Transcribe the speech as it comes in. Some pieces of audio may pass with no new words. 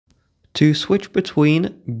To switch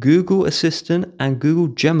between Google Assistant and Google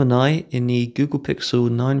Gemini in the Google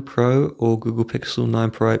Pixel 9 Pro or Google Pixel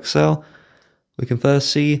 9 Pro XL, we can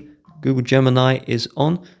first see Google Gemini is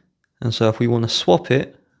on. And so if we want to swap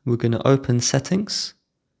it, we're going to open Settings.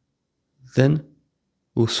 Then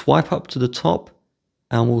we'll swipe up to the top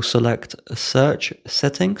and we'll select Search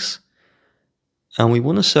Settings. And we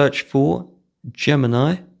want to search for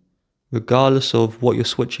Gemini, regardless of what you're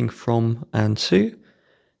switching from and to.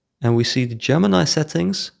 And we see the Gemini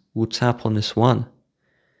settings, we'll tap on this one.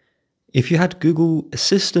 If you had Google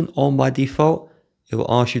Assistant on by default, it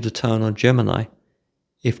will ask you to turn on Gemini.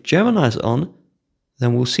 If Gemini is on,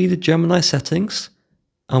 then we'll see the Gemini settings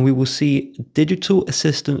and we will see digital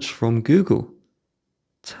assistants from Google.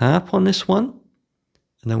 Tap on this one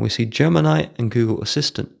and then we see Gemini and Google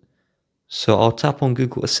Assistant. So I'll tap on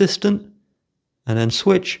Google Assistant and then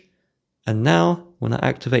switch. And now when I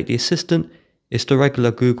activate the Assistant, it's the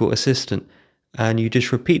regular Google Assistant, and you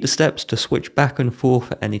just repeat the steps to switch back and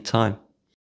forth at any time.